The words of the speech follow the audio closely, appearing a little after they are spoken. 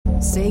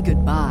Say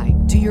goodbye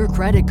to your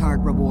credit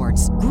card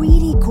rewards.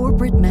 Greedy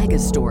corporate mega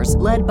stores,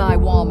 led by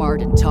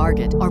Walmart and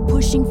Target, are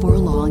pushing for a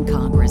law in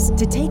Congress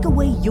to take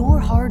away your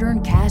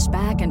hard-earned cash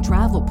back and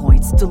travel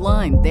points to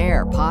line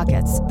their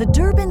pockets. The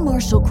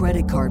Durbin-Marshall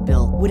credit card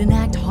bill would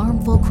enact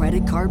harmful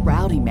credit card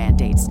routing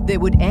mandates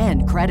that would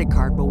end credit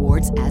card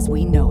rewards as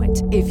we know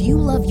it. If you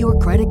love your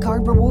credit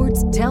card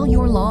rewards, tell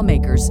your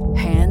lawmakers,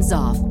 hands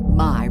off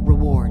my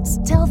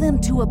rewards. Tell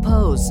them to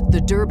oppose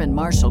the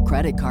Durbin-Marshall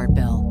credit card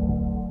bill.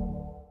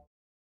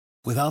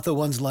 Without the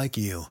ones like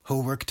you,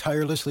 who work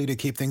tirelessly to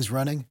keep things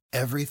running,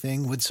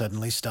 everything would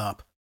suddenly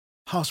stop.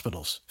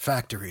 Hospitals,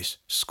 factories,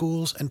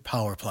 schools, and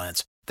power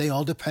plants, they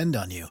all depend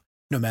on you.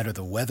 No matter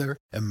the weather,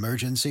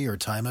 emergency, or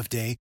time of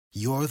day,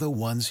 you're the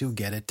ones who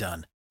get it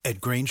done.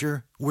 At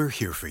Grainger, we're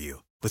here for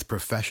you with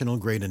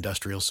professional-grade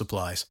industrial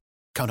supplies.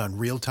 Count on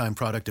real-time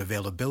product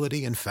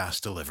availability and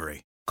fast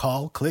delivery.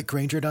 Call,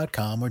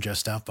 clickgrainger.com, or just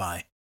stop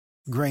by.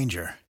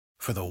 Grainger,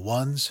 for the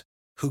ones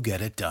who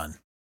get it done.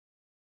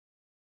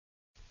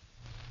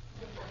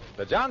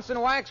 The Johnson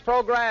Wax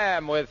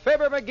Program with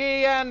Fibber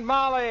McGee and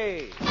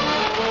Molly.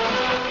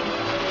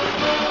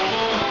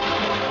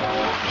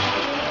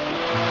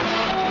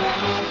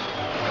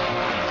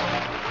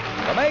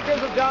 The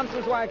makers of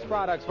Johnson's Wax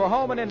products for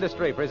home and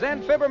industry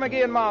present Fibber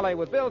McGee and Molly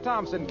with Bill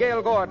Thompson,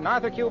 Gail Gordon,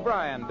 Arthur Q.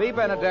 Bryan, Bea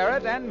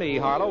Benaderet, and me,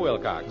 Harlow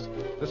Wilcox.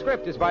 The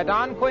script is by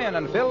Don Quinn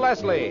and Phil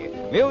Leslie.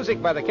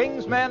 Music by the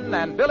King's Men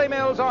and Billy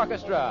Mills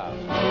Orchestra.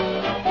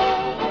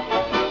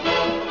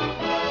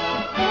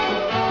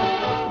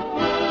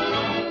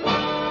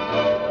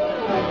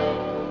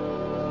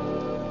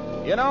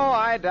 You know,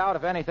 I doubt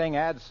if anything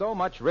adds so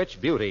much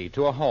rich beauty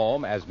to a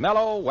home as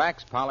mellow,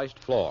 wax-polished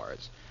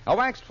floors. A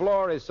waxed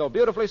floor is so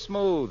beautifully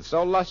smooth,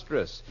 so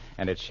lustrous,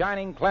 and its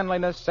shining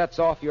cleanliness sets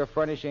off your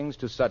furnishings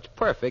to such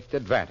perfect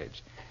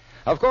advantage.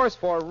 Of course,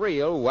 for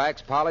real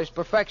wax-polished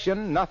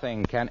perfection,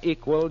 nothing can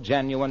equal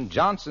genuine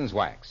Johnson's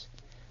Wax.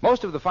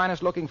 Most of the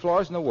finest-looking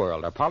floors in the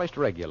world are polished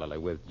regularly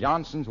with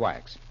Johnson's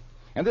Wax.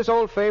 And this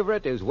old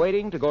favorite is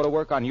waiting to go to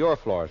work on your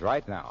floors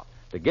right now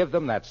to give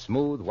them that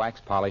smooth,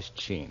 wax-polished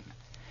sheen.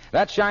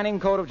 That shining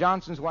coat of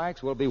Johnson's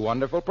Wax will be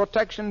wonderful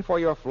protection for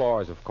your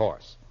floors, of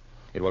course.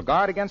 It will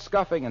guard against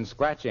scuffing and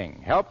scratching,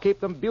 help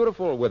keep them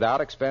beautiful without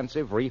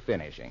expensive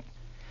refinishing.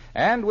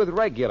 And with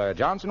regular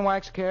Johnson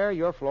Wax care,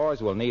 your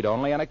floors will need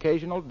only an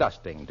occasional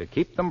dusting to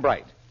keep them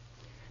bright.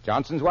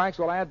 Johnson's Wax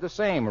will add the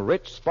same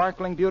rich,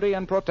 sparkling beauty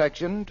and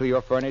protection to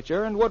your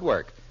furniture and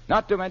woodwork,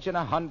 not to mention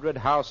 100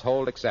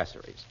 household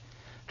accessories.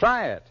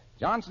 Try it.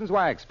 Johnson's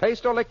Wax,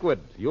 paste or liquid.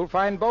 You'll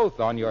find both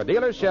on your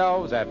dealer's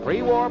shelves at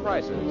pre-war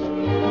prices.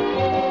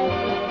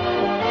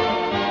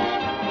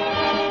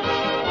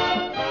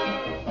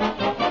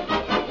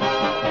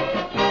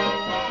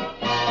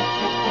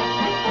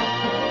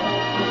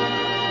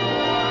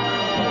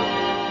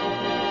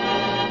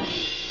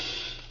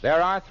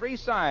 There are three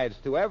sides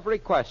to every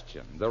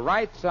question: the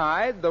right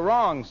side, the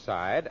wrong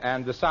side,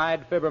 and the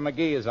side Fibber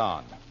McGee is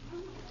on.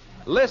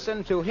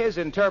 Listen to his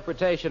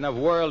interpretation of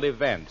world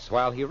events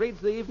while he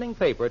reads the evening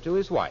paper to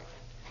his wife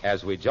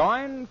as we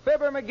join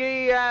Fibber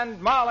McGee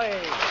and Molly.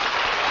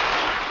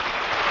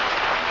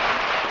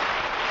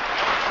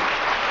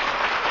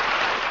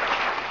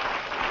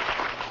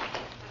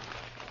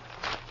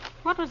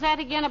 What was that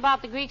again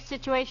about the Greek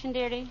situation,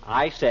 dearie?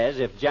 I says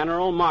if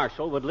General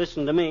Marshall would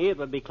listen to me, it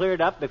would be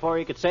cleared up before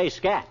he could say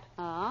scat.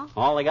 Oh?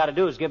 All they got to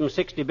do is give them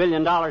 $60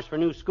 billion for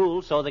new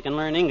schools so they can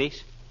learn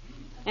English.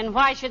 And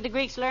why should the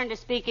Greeks learn to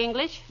speak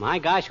English? My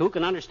gosh, who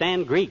can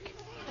understand Greek?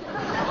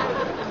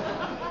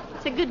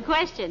 It's a good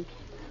question.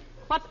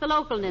 What's the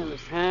local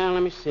news? Well,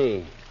 let me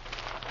see.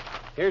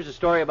 Here's a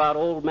story about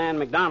old man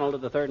McDonald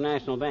at the Third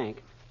National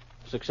Bank.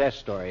 Success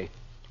story.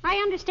 I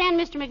understand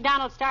Mr.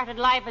 McDonald started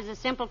life as a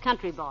simple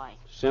country boy.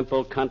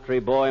 Simple country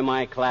boy,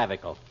 my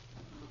clavicle.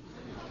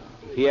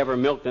 If he ever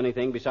milked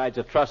anything besides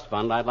a trust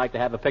fund, I'd like to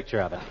have a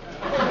picture of it.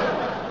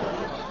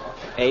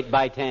 8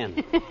 by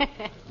 10.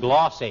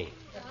 Glossy.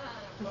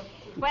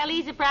 Well,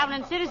 he's a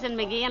prominent citizen,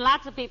 McGee, and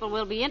lots of people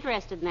will be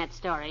interested in that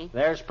story.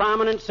 There's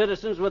prominent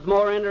citizens with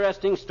more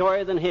interesting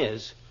story than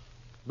his.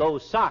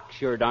 Those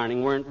socks, your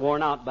darning, weren't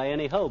worn out by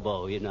any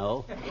hobo, you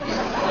know.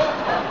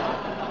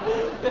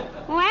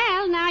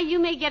 Well, now you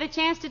may get a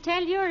chance to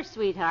tell yours,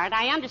 sweetheart.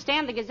 I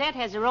understand the Gazette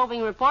has a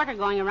roving reporter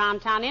going around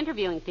town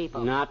interviewing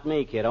people. Not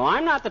me, kiddo.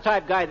 I'm not the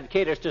type guy that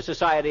caters to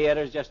society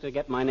editors just to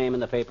get my name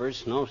in the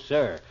papers. No,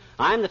 sir.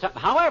 I'm the type...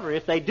 However,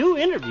 if they do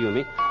interview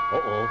me...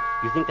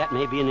 you think that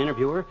may be an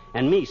interviewer?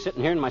 And me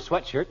sitting here in my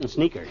sweatshirt and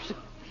sneakers.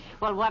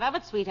 Well, what of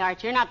it,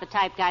 sweetheart? You're not the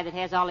type guy that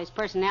has all his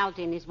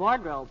personality in his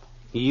wardrobe.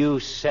 You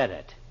said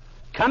it.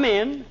 Come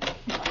in.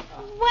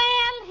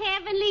 Well,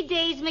 heavenly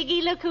days,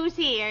 McGee. Look who's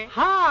here.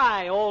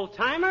 Hi,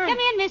 old-timer. Come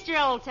in, Mr.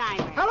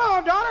 Old-timer.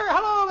 Hello, daughter.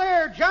 Hello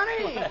there,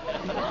 Johnny.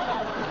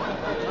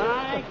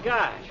 My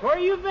gosh, where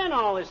you been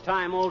all this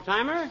time,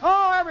 old-timer?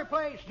 Oh, every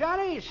place,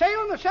 Johnny.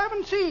 Sailing the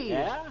 7 seas.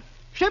 Yeah?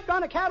 Shipped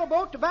on a cattle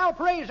boat to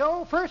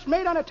Valparaiso, first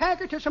mate on a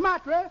tanker to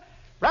Sumatra,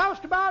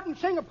 roused about in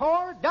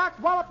Singapore,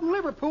 docked walloped in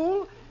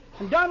Liverpool,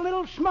 and done a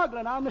little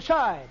smuggling on the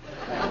side.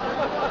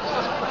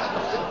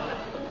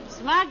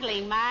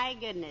 Smuggling, my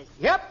goodness.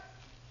 Yep.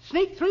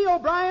 Sneaked 3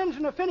 O'Briens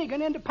and a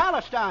Finnegan into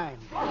Palestine.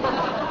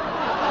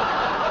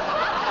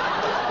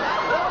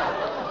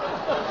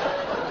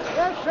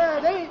 Yes,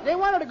 sir. They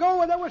wanted to go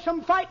where there was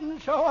some fighting,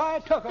 so I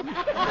took them.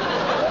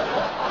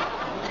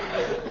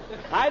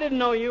 I didn't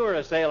know you were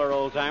a sailor,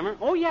 old-timer.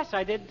 Oh, yes,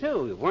 I did,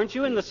 too. Weren't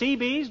you in the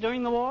Seabees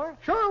during the war?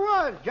 Sure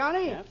was,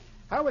 Johnny. Yep.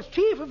 I was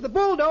chief of the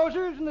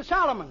bulldozers and the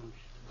Solomons.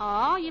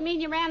 Oh, you mean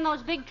you ran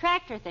those big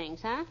tractor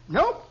things, huh?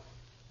 Nope.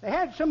 They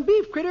had some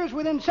beef critters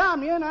with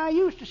insomnia, and I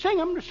used to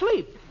sing 'em to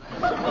sleep.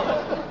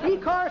 3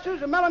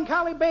 courses, a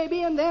melancholy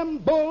baby, and them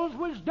bulls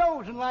was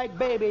dozing like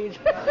babies.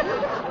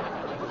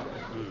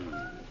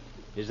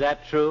 Is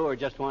that true or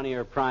just one of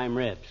your prime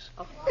ribs?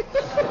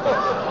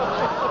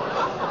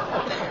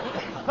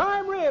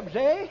 Prime ribs,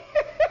 eh?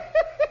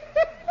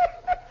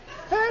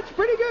 That's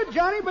pretty good,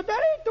 Johnny, but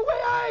that ain't the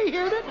way I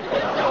heard it.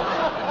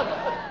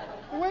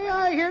 The way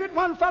I heard it,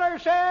 one feller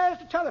says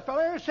to t'other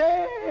feller,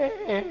 says,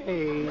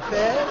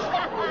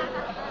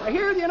 I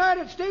hear the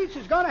United States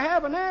is going to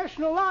have a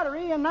national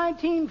lottery in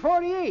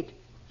 1948. Is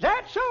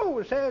that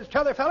so, says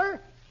t'other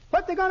feller.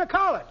 What they going to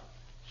call it?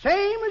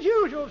 Same as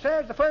usual,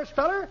 says the first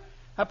feller.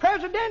 A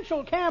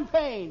presidential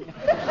campaign.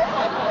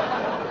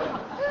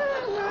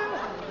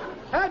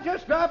 I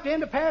just dropped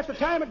in to pass the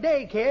time of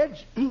day,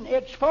 kids.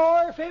 It's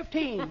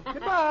 4:15.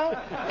 Goodbye.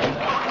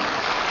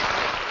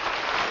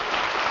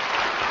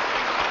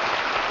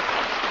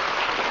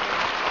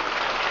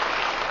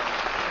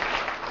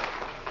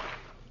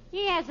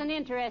 He has an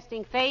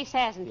interesting face,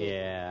 hasn't he?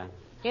 Yeah.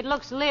 It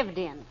looks lived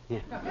in. Yeah.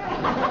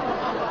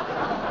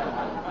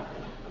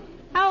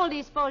 How old do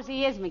you suppose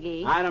he is,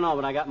 McGee? I don't know,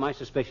 but I got my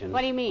suspicions. What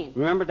do you mean?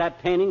 Remember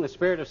that painting, The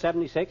Spirit of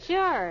 76?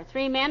 Sure.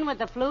 3 men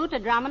with a flute, a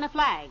drum, and a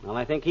flag. Well,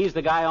 I think he's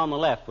the guy on the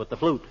left with the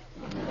flute.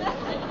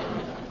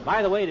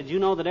 By the way, did you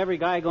know that every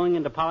guy going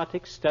into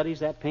politics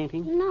studies that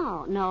painting?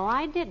 No,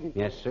 I didn't.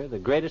 Yes, sir. The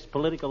greatest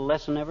political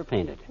lesson ever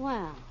painted.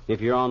 Well, If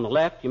you're on the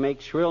left, you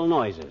make shrill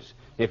noises.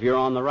 If you're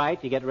on the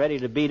right, you get ready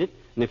to beat it.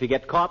 And if you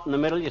get caught in the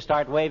middle, you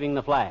start waving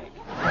the flag.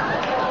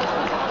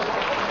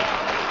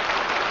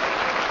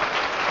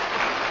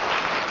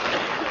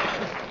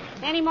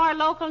 any more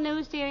local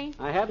news, dearie?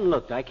 I haven't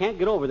looked. I can't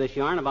get over this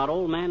yarn about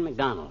old man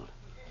McDonald.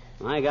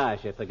 My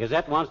gosh, if the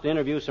Gazette wants to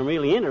interview some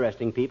really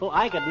interesting people,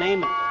 I could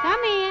name it.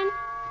 Come in.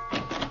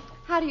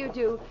 How do you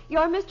do?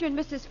 You're Mr. and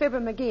Mrs.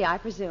 Fibber McGee, I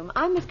presume.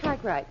 I'm Miss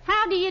Cartwright.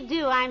 How do you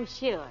do, I'm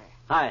sure.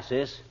 Hi,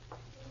 sis.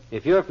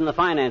 If you're from the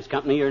finance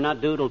company, you're not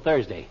due till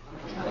Thursday.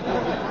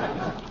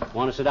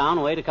 Want to sit down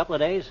and wait a couple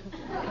of days?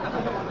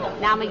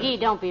 Now, McGee,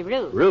 don't be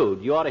rude.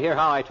 Rude? You ought to hear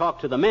how I talk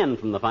to the men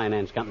from the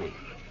finance company.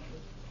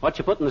 What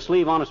you putting the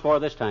sleeve on us for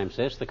this time,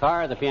 sis? The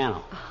car or the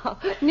piano? Oh,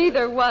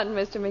 neither one,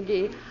 Mr.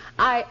 McGee.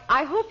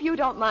 I hope you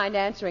don't mind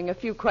answering a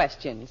few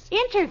questions.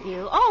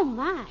 Interview? Oh,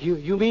 my.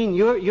 You mean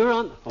you're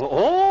on...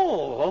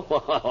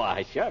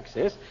 Oh, shucks,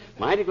 sis.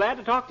 Mighty glad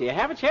to talk to you.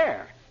 Have a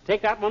chair.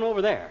 Take that one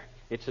over there.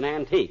 It's an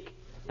antique.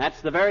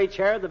 That's the very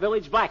chair the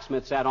village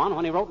blacksmith sat on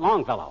when he wrote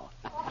Longfellow.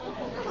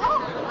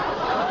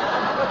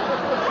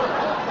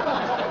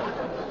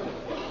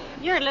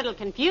 You're a little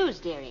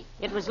confused, dearie.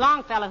 It was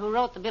Longfellow who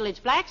wrote the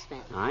village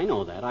blacksmith. I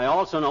know that. I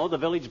also know the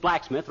village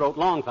blacksmith wrote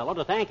Longfellow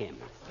to thank him.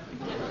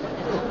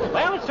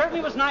 Well, it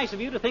certainly was nice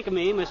of you to think of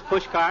me, Miss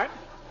Pushcart.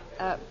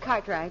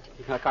 Cartwright.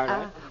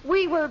 Cartwright?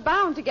 We were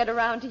bound to get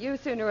around to you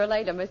sooner or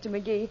later, Mr.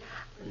 McGee.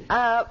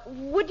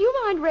 Would you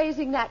mind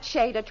raising that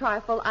shade a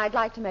trifle? I'd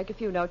like to make a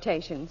few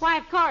notations. Why,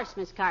 of course,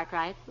 Miss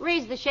Cartwright.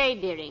 Raise the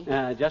shade, dearie.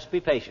 Just be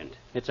patient.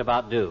 It's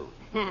about due.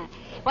 Well,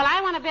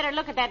 I want a better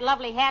look at that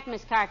lovely hat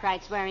Miss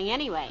Cartwright's wearing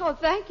anyway. Oh,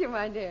 thank you,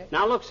 my dear.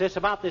 Now, look, sis,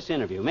 about this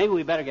interview. Maybe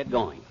we better get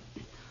going.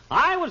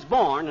 I was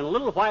born in a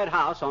little white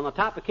house on the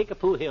top of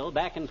Kickapoo Hill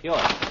back in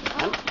Peoria.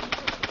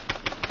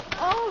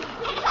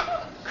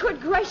 Oh, good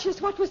gracious,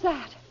 what was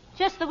that?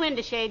 Just the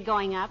window shade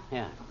going up.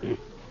 Yeah.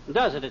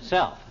 Does it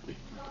itself.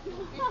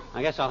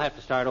 I guess I'll have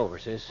to start over,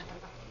 sis.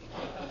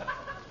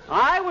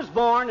 I was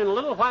born in a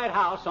little white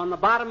house on the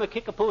bottom of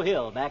Kickapoo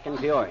Hill back in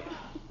Peoria.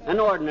 An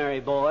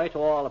ordinary boy to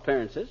all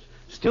appearances,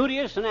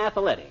 studious and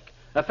athletic,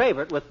 a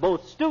favorite with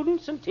both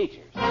students and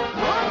teachers.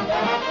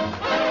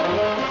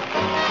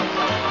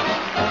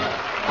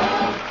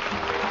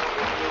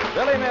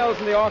 Billy Mills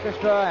in the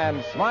orchestra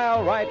and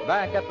Smile Right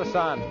Back at the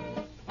Sun.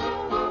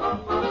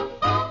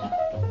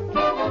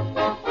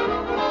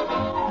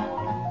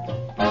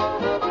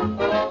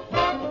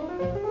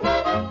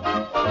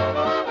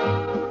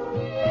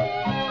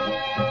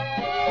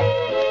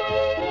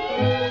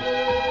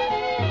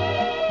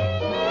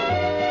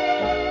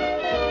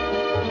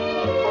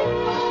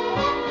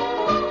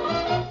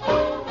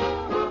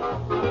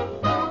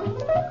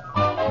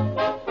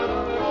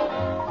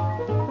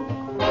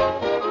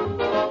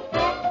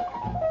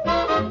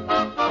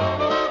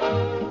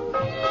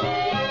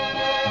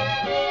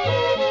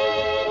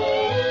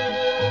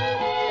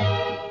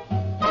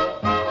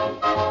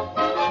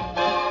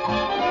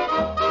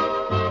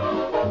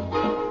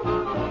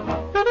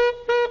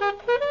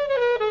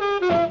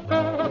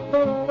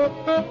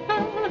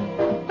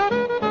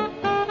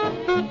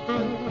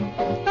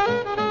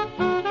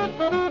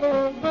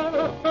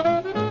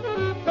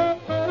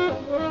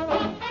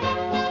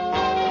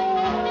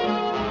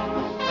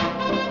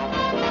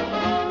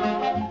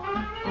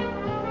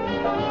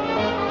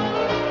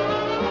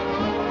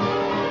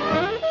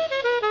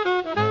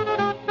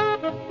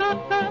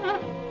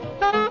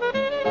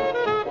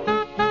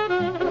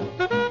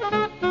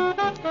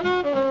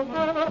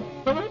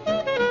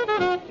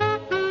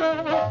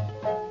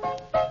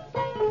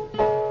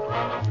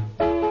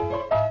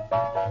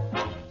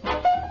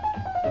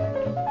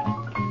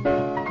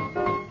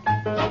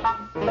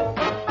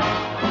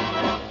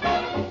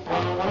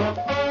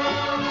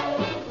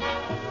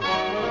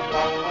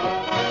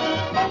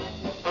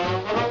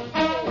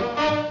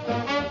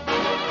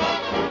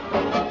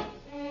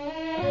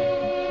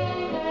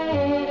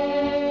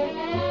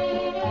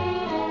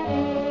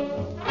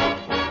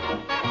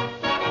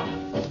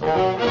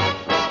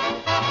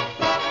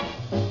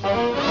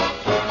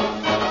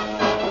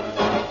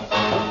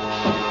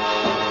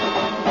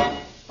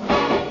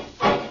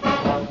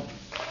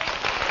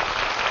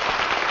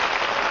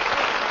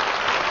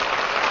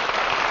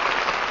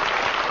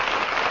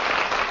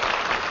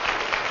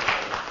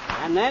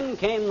 And then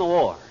came the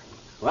war.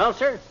 Well,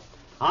 sir,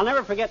 I'll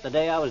never forget the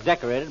day I was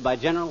decorated by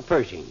General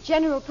Pershing.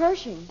 General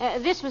Pershing?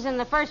 This was in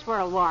the First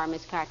World War,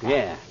 Miss Cartwright.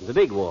 Yeah, the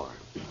big war.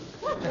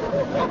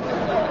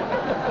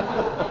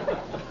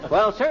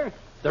 Well, sir,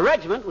 the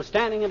regiment was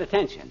standing at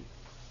attention.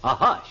 A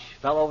hush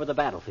fell over the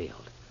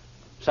battlefield.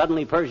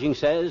 Suddenly Pershing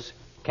says,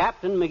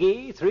 "Captain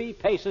McGee, 3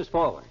 paces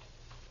forward."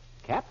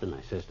 "Captain," I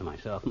says to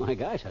myself, "my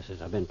gosh," I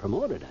says, "I've been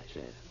promoted," I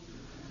says.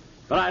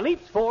 But I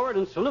leaps forward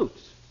and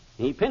salutes.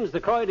 He pins the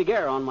Croix de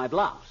Guerre on my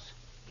blouse.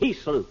 He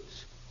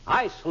salutes.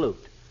 I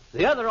salute.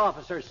 The other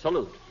officers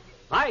salute.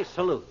 I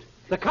salute.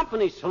 The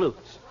company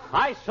salutes.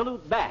 I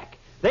salute back.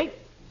 Then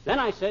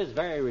I says,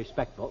 very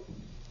respectful,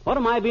 "What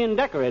am I being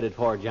decorated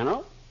for,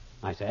 General?"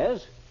 I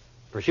says,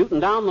 "For shooting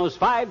down those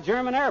 5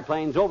 German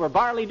airplanes over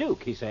Barley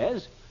Duke," he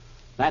says.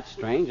 "That's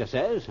strange," I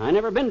says. "I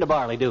never been to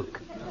Barley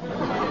Duke."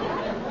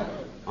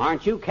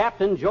 "Aren't you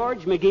Captain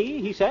George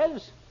McGee?" he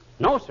says.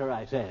 "No, sir,"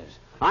 I says.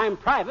 "I'm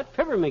Private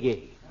Fibber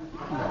McGee."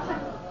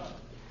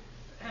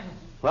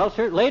 Well,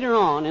 sir, later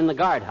on in the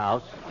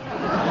guardhouse...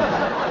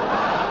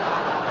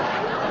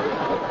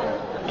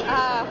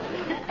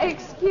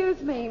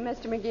 Excuse me,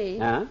 Mr. McGee.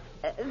 Huh?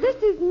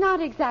 This is not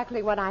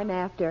exactly what I'm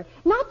after.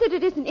 Not that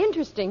it isn't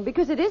interesting,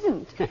 because it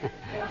isn't.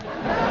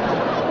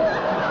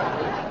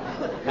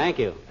 Thank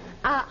you.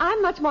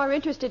 I'm much more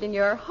interested in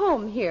your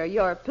home here,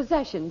 your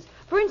possessions.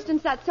 For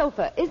instance, that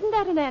sofa. Isn't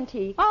that an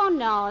antique? Oh,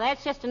 no,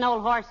 that's just an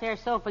old horsehair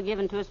sofa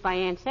given to us by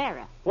Aunt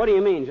Sarah. What do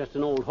you mean, just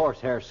an old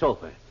horsehair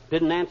sofa?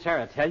 Didn't Aunt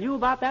Sarah tell you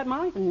about that,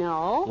 Molly?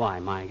 No. Why,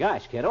 my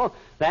gosh, kiddo,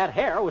 that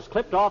hair was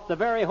clipped off the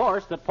very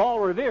horse that Paul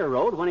Revere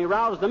rode when he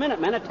roused the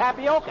Minutemen at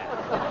Tapioca.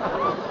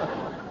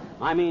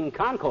 I mean,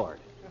 Concord.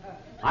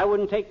 I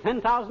wouldn't take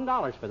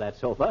 $10,000 for that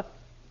sofa.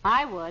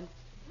 I would.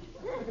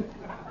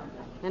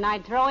 And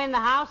I'd throw in the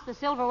house, the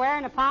silverware,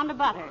 and a pound of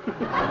butter.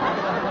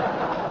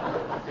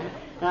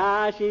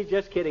 She's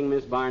just kidding,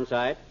 Miss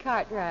Barnside.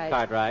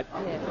 Cartwright.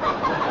 Yes.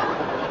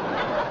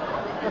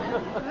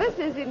 This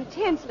is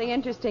intensely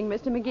interesting,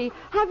 Mr. McGee.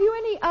 Have you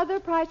any other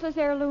priceless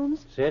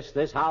heirlooms? Sis,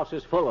 this house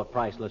is full of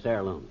priceless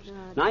heirlooms.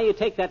 Now you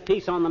take that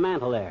piece on the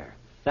mantel there.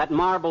 That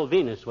marble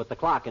Venus with the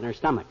clock in her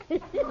stomach.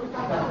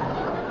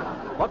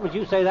 What would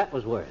you say that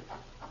was worth?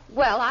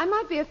 Well, I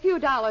might be a few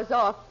dollars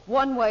off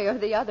one way or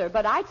the other,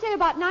 but I'd say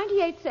about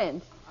 98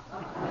 cents.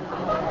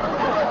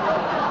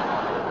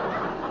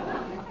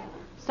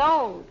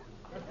 Sold.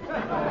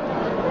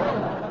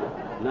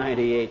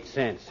 98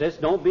 cents. Sis,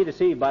 don't be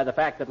deceived by the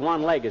fact that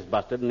one leg is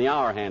busted and the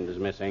hour hand is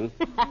missing.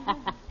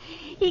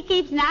 He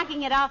keeps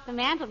knocking it off the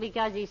mantel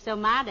because he's so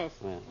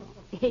modest. Well.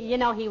 You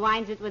know, he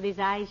winds it with his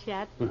eyes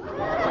shut.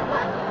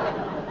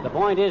 The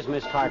point is,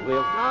 Miss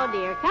Cartwheel... Oh,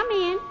 dear. Come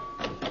in.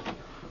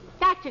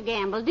 Dr.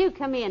 Gamble, do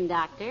come in,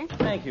 Doctor.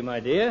 Thank you, my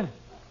dear.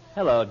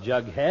 Hello,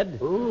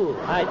 Jughead. Ooh.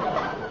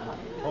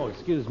 Oh,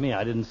 excuse me.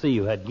 I didn't see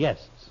you had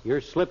guests.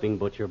 You're slipping,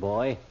 butcher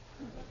boy.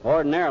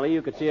 Ordinarily,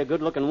 you could see a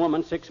good-looking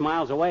woman 6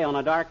 miles away on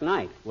a dark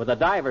night with a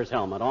diver's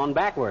helmet on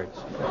backwards.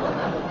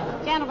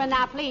 Gentlemen,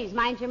 now, please,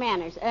 mind your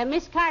manners.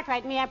 Miss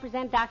Cartwright, may I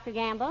present Dr.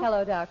 Gamble?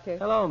 Hello, Doctor.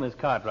 Hello, Miss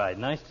Cartwright.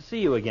 Nice to see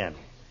you again.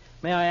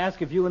 May I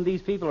ask if you and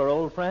these people are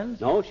old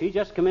friends? No, she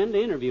just come in to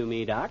interview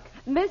me, Doc.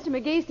 Mr.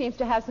 McGee seems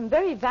to have some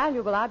very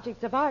valuable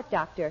objects of art,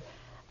 Doctor.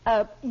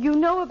 You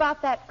know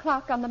about that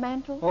clock on the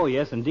mantel? Oh,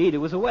 yes, indeed. It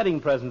was a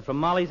wedding present from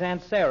Molly's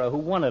Aunt Sarah, who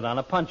won it on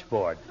a punch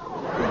board.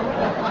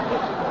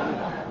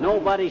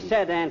 Nobody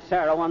said Aunt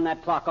Sarah won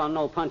that clock on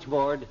no punch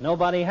board.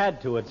 Nobody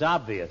had to. It's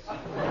obvious.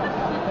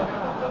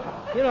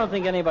 You don't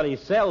think anybody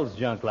sells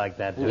junk like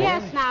that, do you?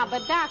 Yes, now,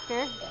 but,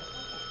 Doctor...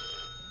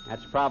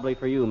 That's probably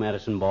for you,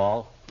 Medicine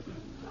Ball.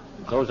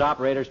 Those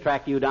operators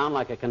track you down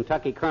like a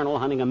Kentucky colonel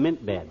hunting a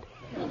mint bed.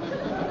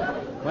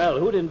 Well,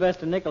 who'd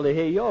invest a nickel to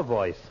hear your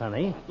voice,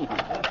 honey?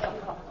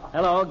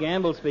 Hello,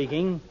 Gamble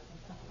speaking.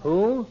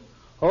 Who?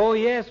 Oh,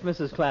 yes,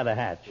 Mrs.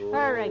 Clatterhatch.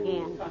 Her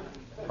again.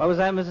 What was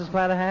that, Mrs.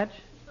 Clatterhatch?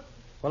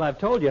 Well, I've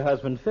told your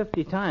husband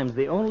 50 times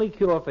the only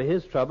cure for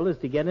his trouble is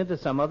to get into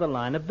some other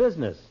line of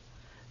business.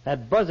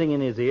 That buzzing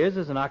in his ears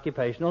is an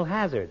occupational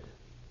hazard.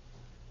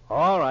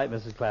 All right,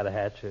 Mrs.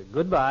 Clatterhatch.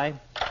 Goodbye.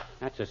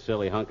 That's a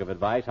silly hunk of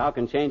advice. How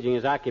can changing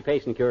his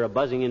occupation cure a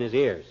buzzing in his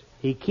ears?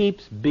 He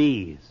keeps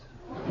bees.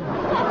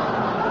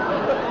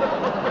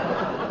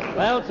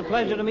 Well, it's a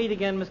pleasure to meet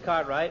again, Miss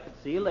Cartwright.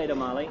 See you later,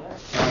 Molly.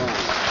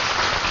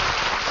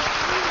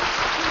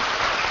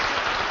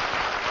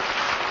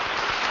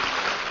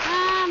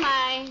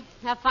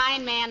 A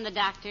fine man, the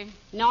doctor.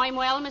 Know him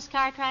well, Miss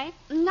Cartwright?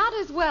 Not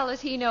as well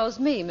as he knows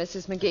me,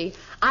 Mrs. McGee.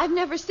 I've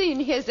never seen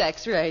his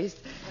x-rays.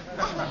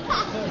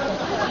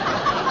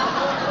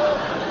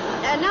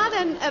 Now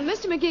then,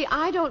 Mr. McGee,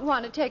 I don't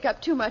want to take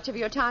up too much of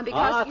your time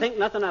because... Think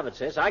nothing of it,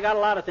 sis. I got a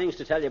lot of things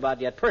to tell you about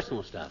yet,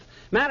 personal stuff.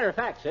 Matter of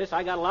fact, sis,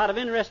 I got a lot of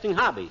interesting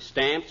hobbies.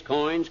 Stamps,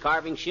 coins,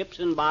 carving ships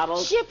in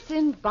bottles. Ships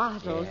in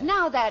bottles. Yeah.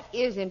 Now that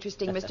is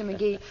interesting, Mr.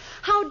 McGee.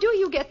 How do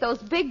you get those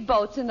big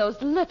boats in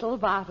those little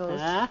bottles?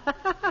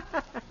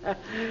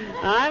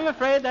 I'm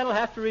afraid that'll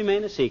have to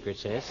remain a secret,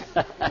 sis.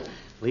 At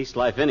least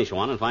till I finish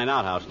one and find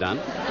out how it's done.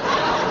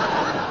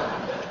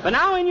 But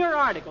now in your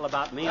article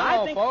about me,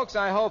 I think... folks,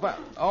 I hope...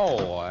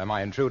 Oh, am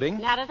I intruding?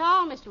 Not at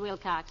all, Mr.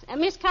 Wilcox.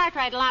 Miss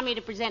Cartwright, allow me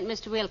to present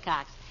Mr.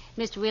 Wilcox.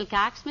 Mr.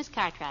 Wilcox, Miss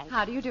Cartwright.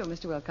 How do you do,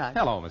 Mr. Wilcox?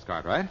 Hello, Miss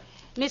Cartwright.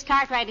 Miss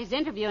Cartwright is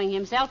interviewing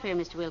himself here,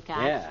 Mr.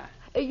 Wilcox. Yeah.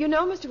 You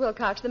know, Mr.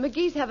 Wilcox, the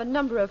McGees have a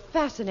number of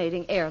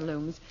fascinating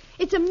heirlooms.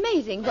 It's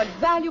amazing what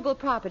valuable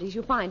properties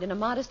you find in a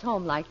modest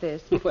home like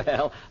this.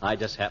 Well, I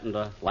just happen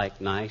to like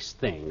nice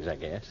things, I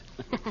guess.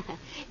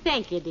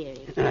 Thank you,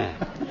 dearie.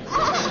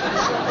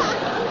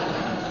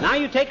 Now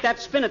you take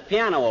that spinet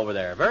piano over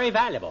there. Very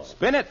valuable.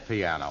 Spinet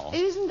piano.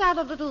 Isn't that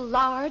a little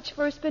large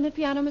for a spinet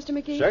piano, Mr.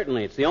 McGee?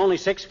 Certainly. It's the only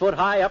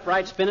 6-foot-high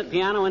upright spinet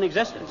piano in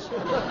existence.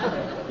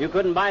 You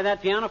couldn't buy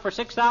that piano for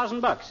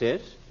 $6,000,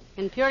 sis.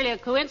 And purely a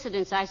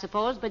coincidence, I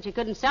suppose, but you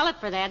couldn't sell it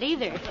for that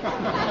either.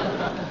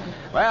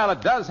 Well,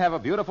 it does have a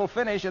beautiful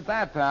finish at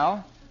that,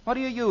 pal. What do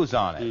you use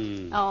on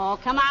it? Oh,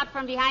 come out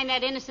from behind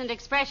that innocent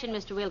expression,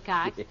 Mr.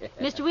 Wilcox. Yeah.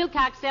 Mr.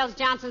 Wilcox sells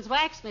Johnson's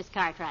wax, Miss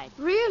Cartwright.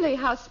 Really?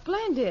 How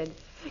splendid.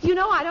 You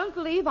know, I don't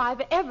believe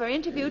I've ever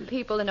interviewed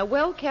people in a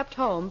well-kept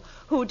home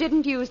who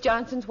didn't use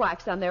Johnson's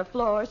wax on their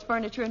floors,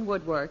 furniture, and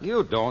woodwork.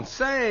 You don't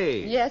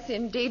say. Yes,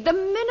 indeed. The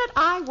minute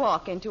I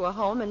walk into a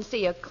home and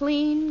see a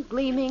clean,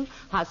 gleaming,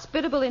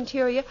 hospitable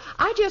interior,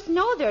 I just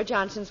know they're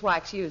Johnson's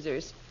wax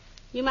users.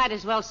 You might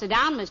as well sit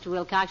down, Mr.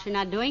 Wilcox. You're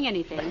not doing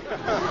anything.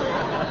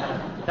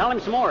 Tell him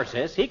some more,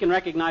 sis. He can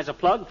recognize a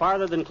plug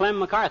farther than Clem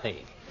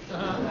McCarthy.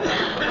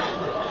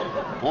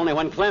 Only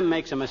when Clem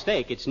makes a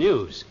mistake, it's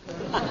news.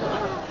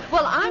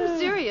 Well, I'm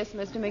serious,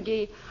 Mr.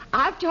 McGee.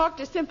 I've talked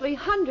to simply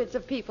hundreds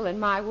of people in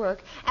my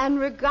work, and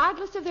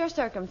regardless of their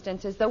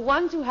circumstances, the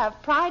ones who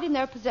have pride in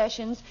their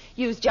possessions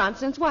use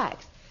Johnson's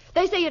wax.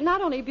 They say it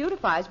not only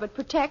beautifies, but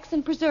protects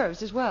and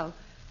preserves as well.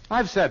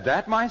 I've said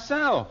that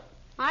myself.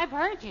 I've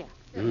heard you.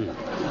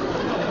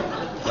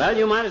 Well,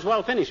 you might as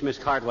well finish, Miss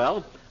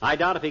Cardwell. I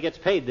doubt if he gets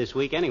paid this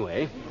week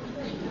anyway.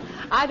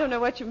 I don't know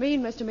what you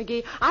mean, Mr.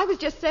 McGee. I was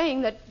just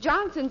saying that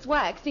Johnson's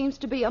wax seems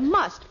to be a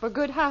must for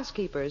good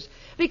housekeepers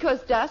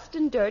because dust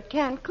and dirt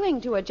can't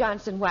cling to a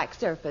Johnson wax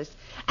surface,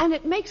 and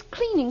it makes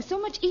cleaning so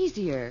much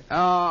easier.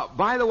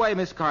 By the way,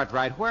 Miss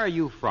Cartwright, where are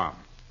you from?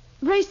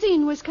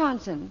 Racine,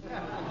 Wisconsin.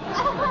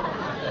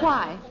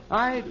 Why?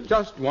 I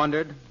just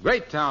wondered.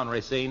 Great town,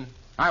 Racine.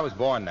 I was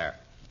born there.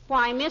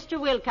 Why, Mr.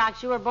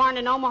 Wilcox, you were born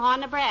in Omaha,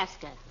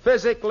 Nebraska.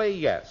 Physically,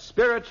 yes.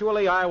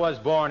 Spiritually, I was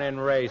born in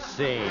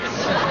Racine.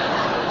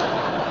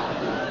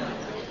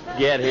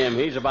 Get him.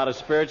 He's about as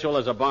spiritual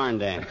as a barn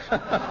dance.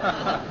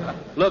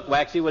 Look,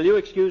 Waxy, will you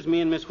excuse me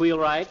and Miss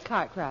Wheelwright?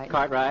 Cartwright.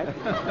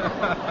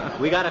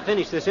 We got to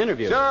finish this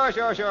interview. Sure.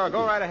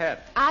 Go right ahead.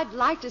 I'd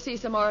like to see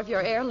some more of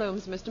your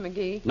heirlooms, Mr.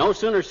 McGee. No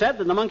sooner said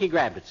than the monkey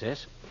grabbed it,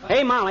 sis.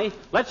 Hey, Molly,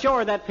 let's show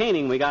her that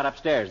painting we got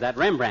upstairs, that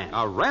Rembrandt.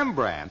 A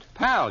Rembrandt?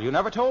 Pal, you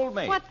never told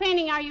me. What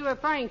painting are you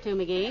referring to,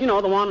 McGee? You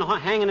know, the one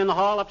hanging in the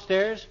hall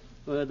upstairs?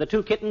 The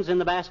two kittens in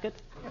the basket?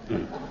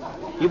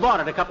 You bought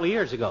it a couple of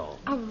years ago.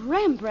 A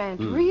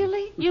Rembrandt,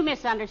 really? You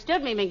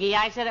misunderstood me, McGee.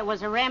 I said it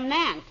was a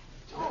remnant.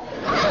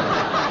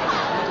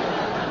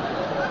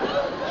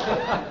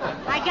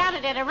 I got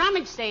it at a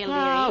rummage sale,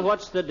 dearie.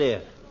 What's the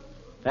diff?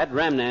 That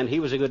Rembrandt, he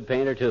was a good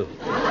painter, too.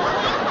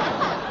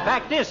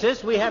 Fact is,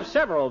 sis, we have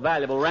several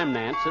valuable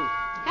remnants.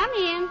 Come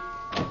in.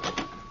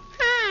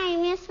 Hi,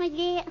 Miss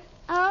McGee.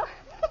 Oh.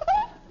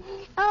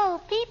 Oh,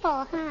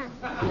 people, huh?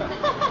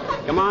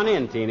 Come on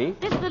in, Teeny.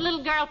 This is the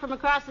little girl from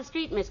across the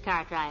street, Miss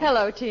Cartwright.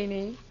 Hello,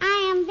 Teeny.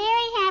 I am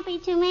very happy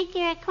to make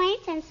your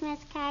acquaintance, Miss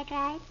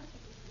Cartwright.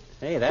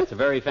 Hey, that's a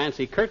very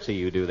fancy curtsy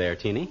you do there,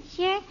 Teeny.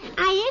 Sure.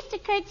 I used to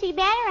curtsy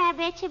better, I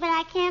bet you, but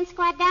I can't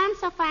squat down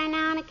so far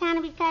now on account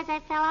of because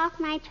I fell off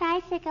my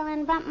tricycle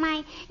and bumped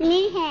my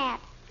knee hat.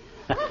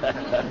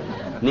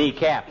 Knee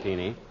cap,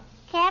 Teeny.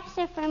 Caps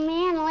are for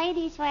men,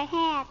 ladies wear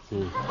hats.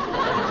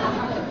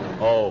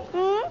 Oh.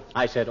 Hmm?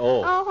 I said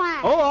oh. Oh,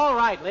 what? Oh, all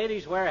right,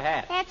 ladies wear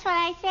hats. That's what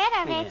I said,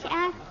 I bet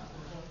you.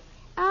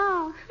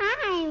 Oh,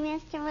 hi,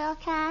 Mr.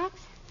 Wilcox.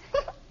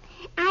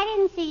 I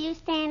didn't see you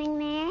standing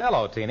there.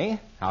 Hello, Teeny.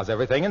 How's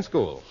everything in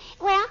school?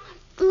 Well,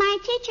 my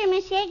teacher,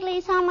 Miss Yegley,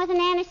 is home with an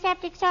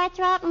antiseptic sore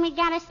throat, and we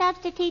got a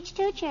substitute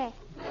teacher.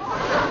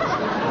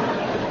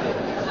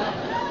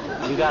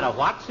 You got a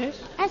what, sis?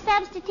 A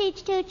substitute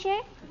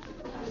teacher?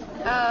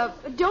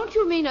 Don't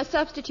you mean a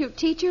substitute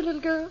teacher,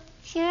 little girl?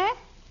 Sure.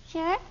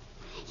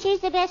 She's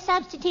the best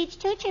substitute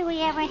teacher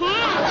we ever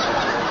had.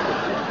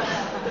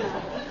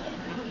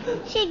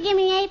 She'd give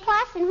me A+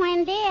 and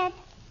when did.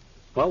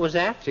 What was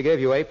that? She gave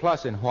you A+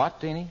 in what,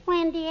 Teeny?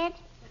 When did.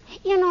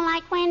 You know,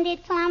 like when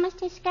did Columbus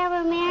discover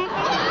America?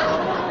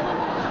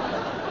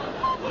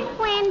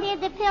 When did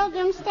the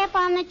Pilgrims step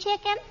on the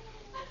chicken?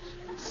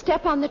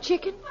 Step on the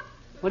chicken?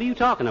 What are you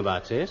talking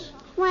about, sis?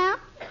 Well,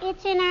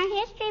 it's in our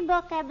history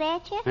book, I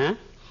bet you. Huh?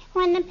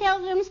 When the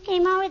Pilgrims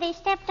came over, they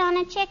stepped on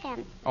a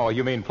chicken. Oh,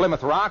 you mean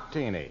Plymouth Rock,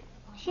 Teeny?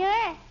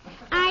 Sure.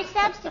 Our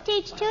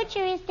substitute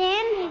teacher is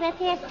dandy with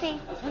history.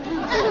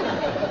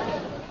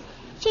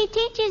 She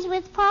teaches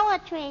with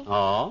poetry.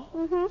 Oh?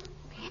 Mm-hmm.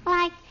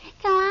 Like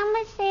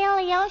Columbus sailed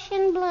the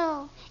ocean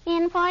blue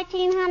in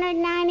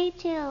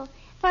 1492.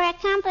 For a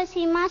compass,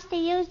 he must have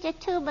used a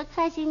two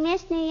because he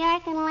missed New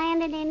York and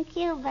landed in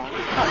Cuba.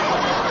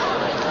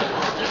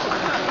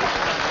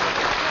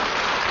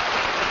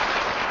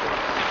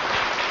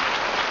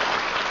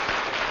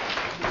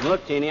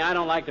 Look, Teeny, I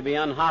don't like to be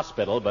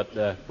unhospitable, but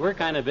we're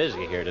kind of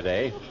busy here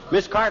today.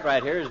 Miss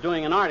Cartwright here is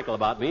doing an article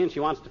about me, and she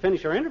wants to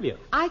finish her interview.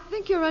 I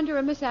think you're under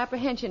a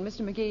misapprehension,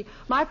 Mr. McGee.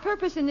 My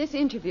purpose in this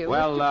interview...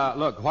 Well,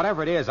 look,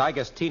 whatever it is, I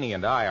guess Teeny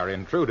and I are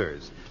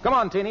intruders. Come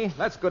on, Teeny.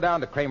 Let's go down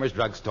to Kramer's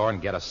drugstore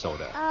and get a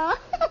soda. Oh,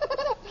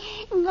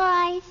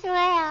 boy,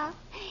 swell.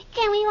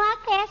 Can we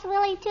walk past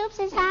Willie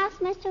Toops' house,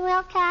 Mr.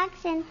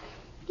 Wilcox, and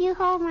you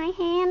hold my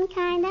hand,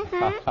 kind of,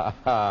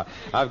 huh?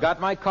 I've got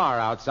my car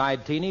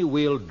outside, Teeny.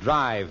 We'll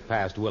drive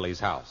past Willie's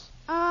house.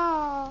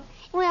 Oh,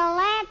 will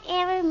that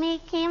ever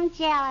make him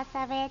jealous,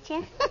 I bet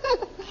you?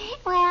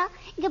 Well,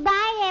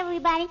 goodbye,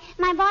 everybody.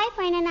 My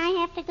boyfriend and I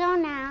have to go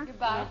now.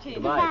 Goodbye, Teeny.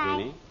 Goodbye,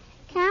 Teeny.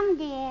 Come,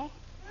 dear.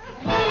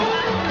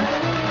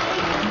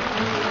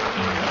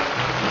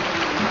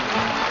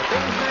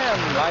 King's Men,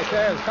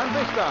 Lyther's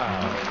Country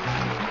Style.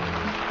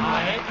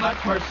 I ain't much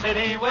for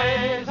city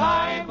ways,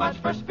 I ain't much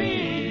for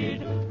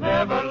speed.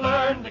 Never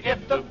learned the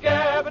gift of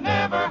gab,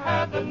 never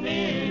had the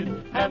need.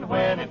 And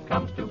when it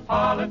comes to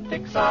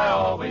politics, I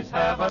always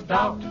have a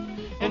doubt.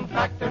 In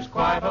fact, there's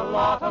quite a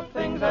lot of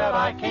things that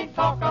I can't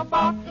talk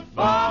about.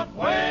 But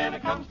when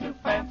it comes to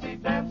fancy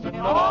dancing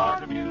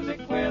or to music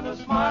with a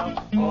smile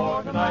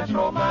or to nice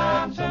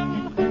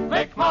romancing,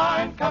 make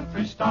mine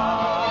country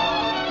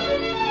style.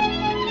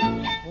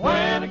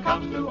 When it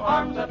comes to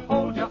arms that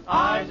hold you,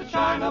 eyes that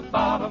shine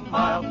about a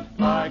mile,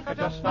 like I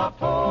just now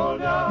told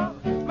you,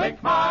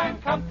 make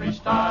mine country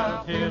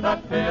style. Hear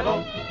that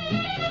fiddle?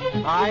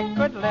 I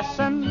could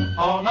listen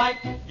all night.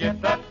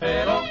 Get that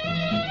fiddle?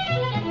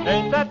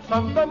 Ain't that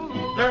something?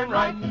 Darn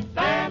right.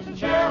 Dance and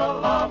share a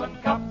loving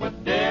cup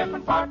with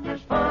different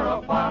partners for a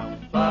while,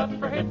 but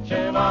for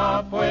hitching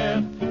up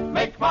with,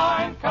 make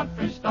mine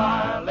country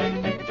style.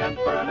 Ladies, take a gent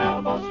for an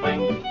elbow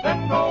swing,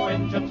 then go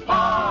engines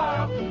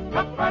file.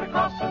 Cut right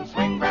across and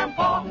swing,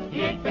 Grandpa.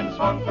 He ain't been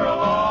swung for a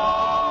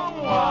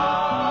long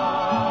while.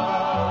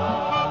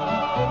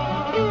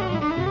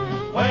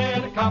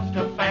 When it comes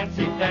to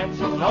fancy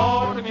dancing,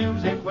 or to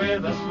music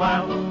with a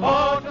smile,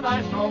 or to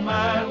nice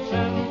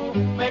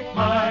romancing, make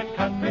mine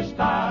country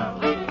style.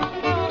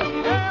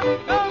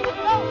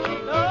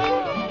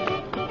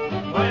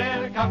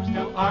 When it comes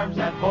to arms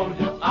that hold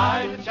you,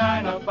 eyes that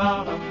shine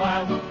about a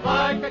mile,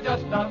 like I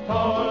just not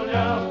told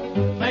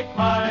you, make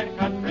mine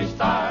country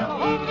style.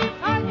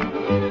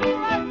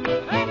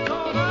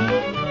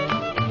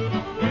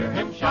 Hear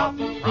him shout,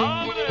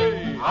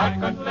 "Promenade!" I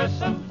could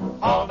listen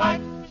all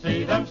night,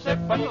 see them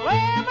sipping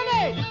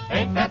lemonade.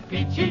 Ain't that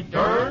peachy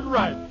darn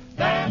right?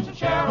 Dance and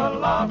share a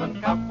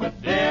loving cup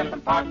with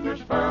different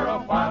partners for a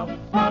while,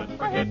 but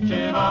for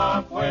hitching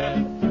up with,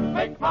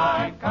 make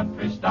mine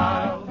country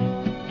style.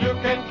 You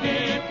can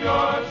keep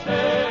your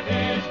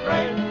city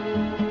straight,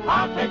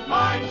 I'll take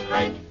mine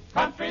straight,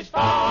 country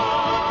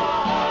style.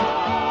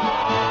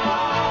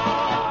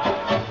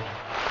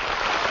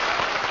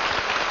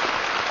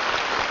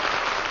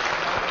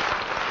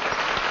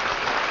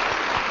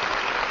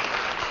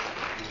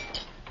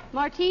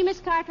 More tea, Miss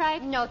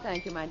Cartwright? No,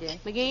 thank you, my dear.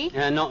 McGee?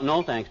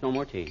 No, thanks. No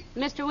more tea.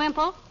 Mr.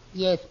 Wimple?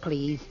 Yes,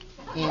 please.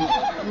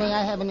 And may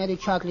I have another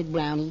chocolate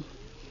brownie?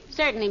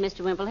 Certainly,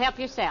 Mr. Wimple. Help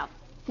yourself.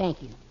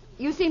 Thank you.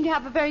 You seem to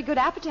have a very good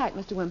appetite,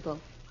 Mr. Wimple.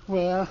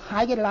 Well,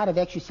 I get a lot of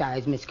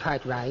exercise, Miss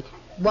Cartwright.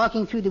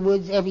 Walking through the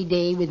woods every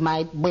day with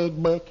my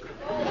bird book.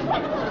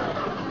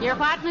 Your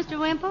what, Mr.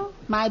 Wimple?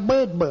 My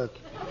bird book.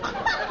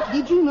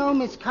 Did you know,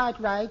 Miss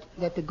Cartwright,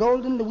 that the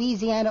golden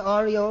Louisiana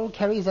oriole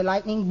carries a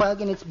lightning bug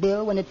in its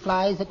bill when it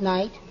flies at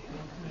night?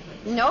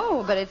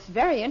 No, but it's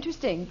very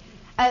interesting.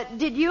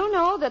 Did you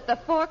know that the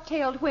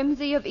fork-tailed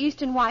whimsy of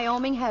eastern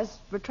Wyoming has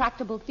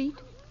retractable feet?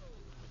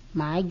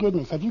 My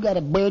goodness, have you got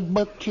a bird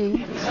book, too?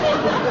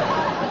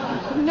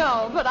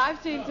 No, but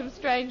I've seen some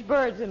strange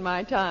birds in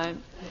my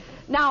time.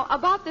 Now,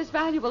 about this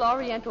valuable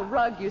oriental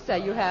rug you say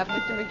you have,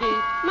 Mr.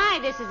 McGee. My,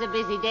 this is a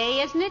busy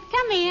day, isn't it?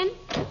 Come in.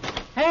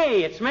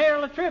 Hey, it's Mayor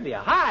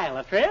Latrivia. Hi,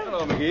 Latriv.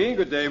 Hello, McGee.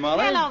 Good day,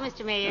 Molly. Hello,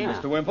 Mr. Mayor.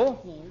 Mr. Wimple.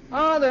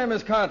 Ah, there,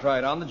 Miss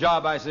Cartwright. On the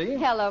job, I see.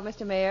 Hello,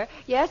 Mr. Mayor.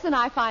 Yes, and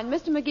I find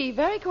Mr. McGee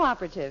very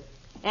cooperative.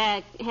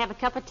 Have a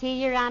cup of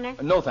tea, Your Honor?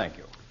 No, thank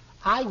you.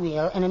 I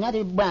will, and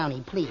another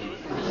brownie, please.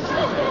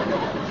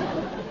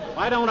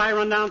 Why don't I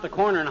run down to the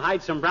corner and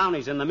hide some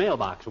brownies in the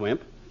mailbox,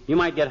 Wimp? You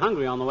might get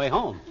hungry on the way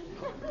home.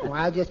 Oh,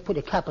 I'll just put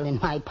a couple in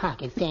my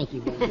pocket. Thank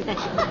you.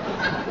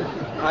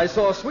 I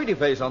saw Sweetie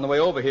Face on the way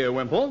over here,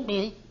 Wimple.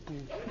 Me?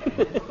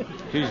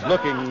 She's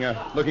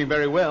looking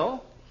very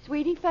well.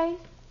 Sweetie face?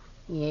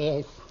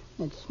 Yes,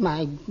 it's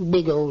my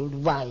big old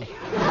wife.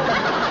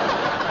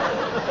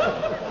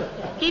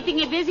 Keeping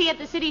you busy at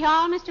the City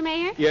Hall, Mr.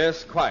 Mayor?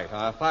 Yes, quite.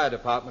 Our fire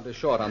department is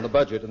short on the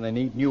budget, and they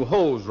need new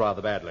hose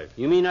rather badly.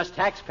 You mean us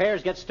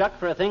taxpayers get stuck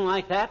for a thing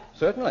like that?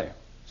 Certainly.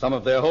 Some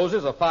of their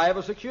hoses are 5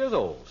 or 6 years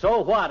old.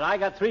 So what? I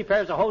got 3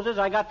 pairs of hoses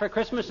I got for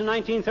Christmas in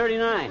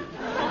 1939.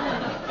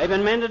 They've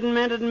been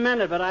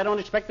mended, but I don't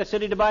expect the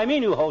city to buy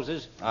me new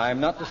hoses. I'm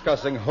not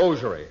discussing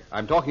hosiery.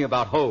 I'm talking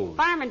about hose.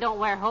 Firemen don't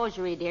wear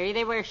hosiery, dearie.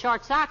 They wear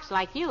short socks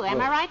like you.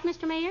 Am I right,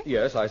 Mr. Mayor?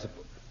 Yes, I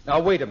suppose. Now,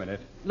 wait a minute.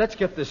 Let's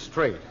get this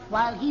straight.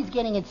 While he's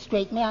getting it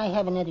straight, may I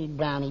have an Eddie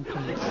Brownie,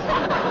 please?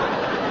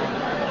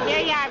 Here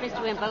you are,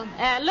 Mr. Wimple.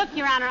 Look,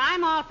 Your Honor,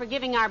 I'm all for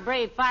giving our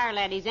brave fire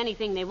laddies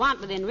anything they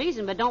want within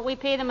reason, but don't we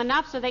pay them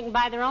enough so they can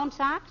buy their own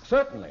socks?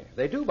 Certainly.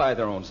 They do buy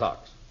their own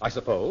socks, I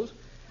suppose.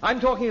 I'm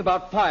talking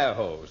about fire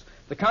hose.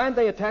 The kind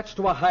they attach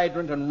to a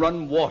hydrant and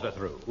run water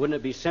through. Wouldn't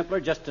it be simpler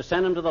just to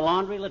send them to the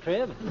laundry,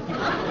 Latriv?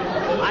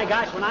 My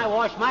gosh, when I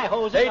wash my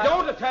hoses... They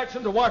don't attach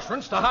them to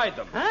washrints to hide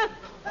them. Huh?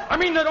 I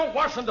mean, they don't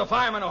wash them to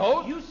firemen a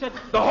hose. You said...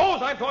 The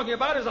hose I'm talking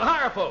about is a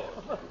higher hose.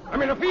 I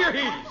mean, a beer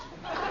heaties.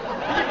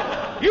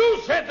 You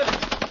said that...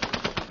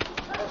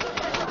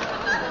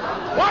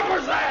 What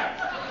was that?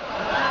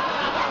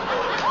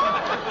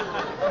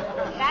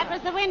 That was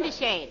the window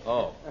shade.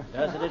 Oh,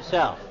 does it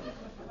itself.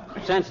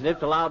 Sensitive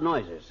to loud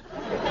noises.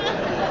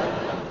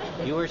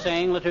 You were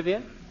saying,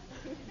 Latrivia?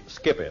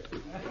 Skip it.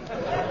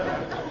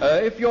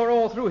 If you're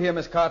all through here,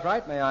 Miss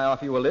Cartwright, may I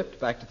offer you a lift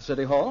back to the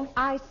City Hall?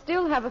 I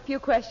still have a few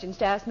questions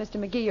to ask Mr.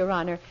 McGee, Your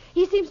Honor.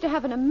 He seems to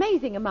have an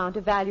amazing amount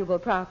of valuable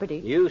property.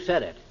 You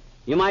said it.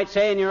 You might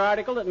say in your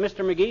article that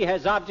Mr. McGee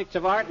has objects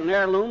of art and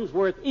heirlooms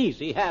worth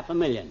easy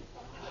 $500,000.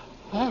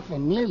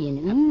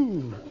 $500,000?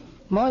 Ooh.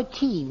 More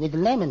tea with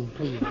lemon,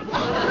 please.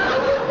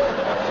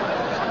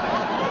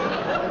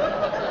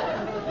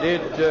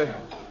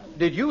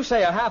 Did you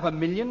say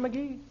 $500,000,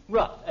 McGee?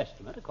 Rough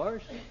estimate, of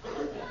course.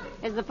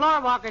 As the floor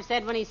walker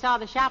said when he saw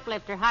the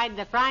shoplifter hide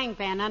the frying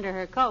pan under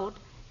her coat,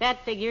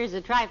 that figure is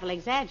a trifle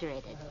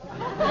exaggerated.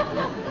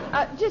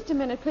 Just a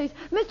minute, please.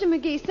 Mr.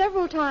 McGee,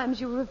 several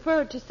times you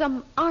referred to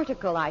some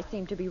article I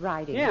seem to be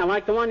writing. Yeah,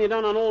 like the one you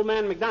done on Old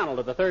Man McDonald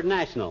of the Third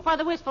National. For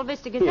the Wistful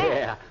Vista Gazette.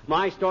 Yeah,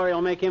 my story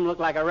will make him look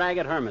like a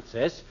ragged hermit,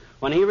 sis.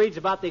 When he reads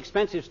about the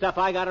expensive stuff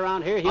I got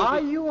around here, he'll... Are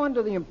you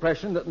under the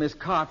impression that Miss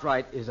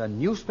Cartwright is a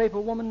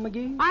newspaper woman,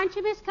 McGee? Aren't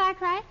you, Miss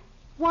Cartwright?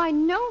 Why,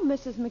 no,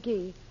 Mrs.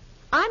 McGee.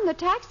 I'm the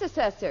tax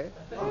assessor.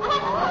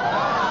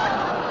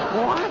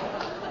 What?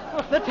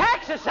 The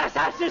tax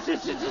assessor?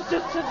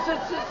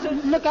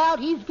 Look out,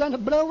 he's going to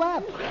blow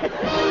up.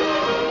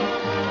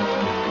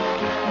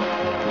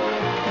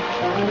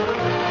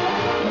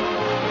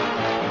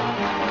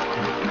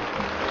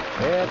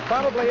 It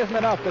probably isn't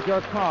enough that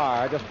your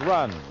car just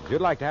runs.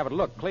 You'd like to have it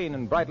look clean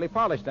and brightly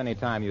polished any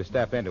time you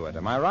step into it.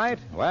 Am I right?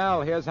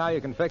 Well, here's how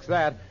you can fix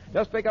that.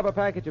 Just pick up a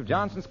package of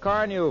Johnson's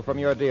Car New from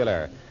your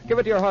dealer. Give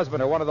it to your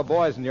husband or one of the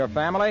boys in your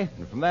family,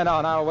 and from then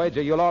on, I'll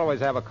wager you'll always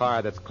have a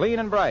car that's clean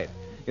and bright.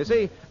 You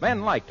see,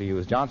 men like to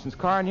use Johnson's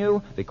Car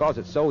New because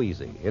it's so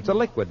easy. It's a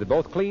liquid that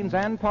both cleans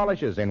and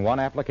polishes in one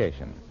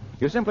application.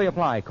 You simply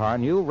apply Car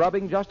New,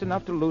 rubbing just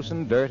enough to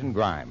loosen dirt and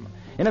grime.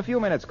 In a few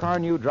minutes, Car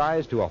New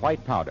dries to a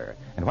white powder,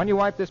 and when you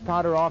wipe this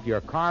powder off,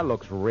 your car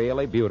looks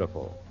really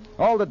beautiful.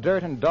 All the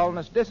dirt and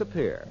dullness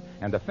disappear,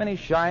 and the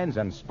finish shines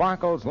and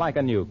sparkles like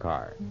a new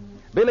car.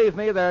 Believe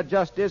me, there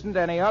just isn't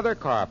any other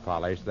car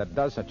polish that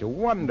does such a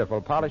wonderful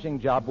polishing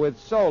job with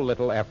so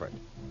little effort.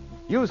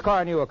 Use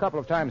Car New a couple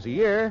of times a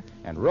year,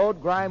 and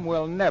road grime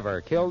will never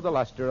kill the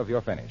luster of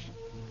your finish.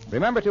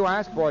 Remember to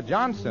ask for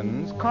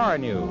Johnson's Car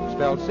New,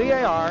 spelled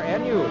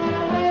C-A-R-N-U.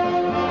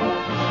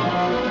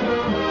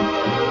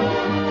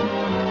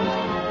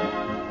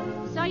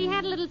 So you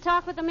had a little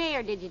talk with the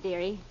mayor, did you,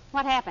 dearie?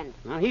 What happened?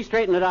 Well, he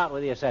straightened it out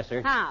with the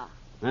assessor. How?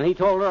 And he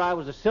told her I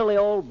was a silly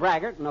old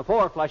braggart and a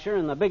four-flusher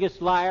and the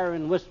biggest liar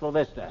in Wistful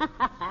Vista.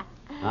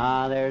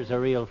 There's a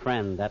real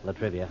friend, that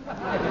Latrivia.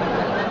 Uh-huh.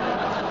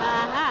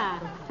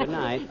 Good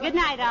night. Good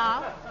night,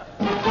 all.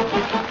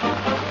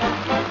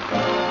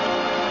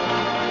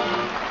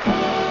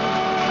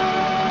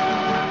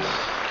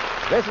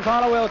 This is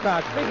Harlow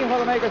Wilcox, speaking for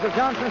the makers of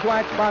Johnson's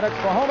Wax Products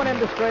for Home and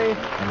Industry,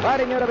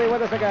 inviting you to be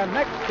with us again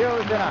next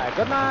Tuesday night.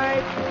 Good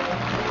night.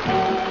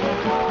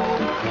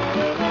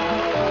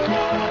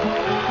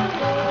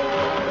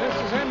 This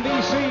is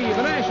NBC,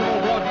 the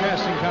National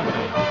Broadcasting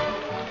Company.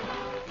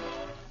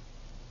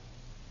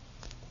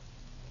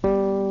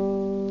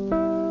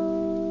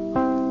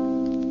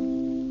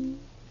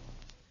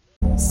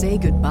 Say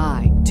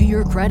goodbye to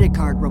your credit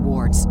card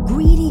rewards.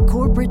 Greedy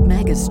corporate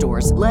mega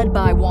stores, led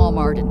by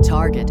Walmart and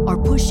Target, are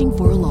pushing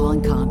for a law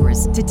in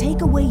Congress to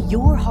take away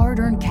your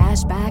hard-earned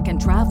cash back and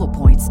travel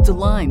points to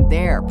line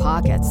their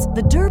pockets.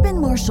 The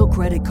Durbin-Marshall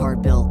credit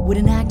card bill would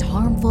enact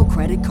harmful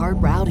credit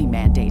card routing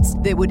mandates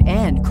that would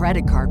end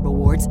credit card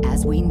rewards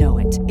as we know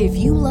it. If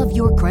you love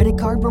your credit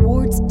card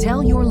rewards,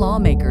 tell your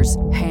lawmakers,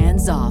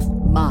 hands off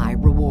my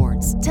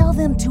rewards. Tell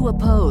them to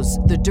oppose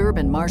the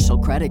Durbin-Marshall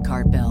credit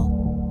card bill.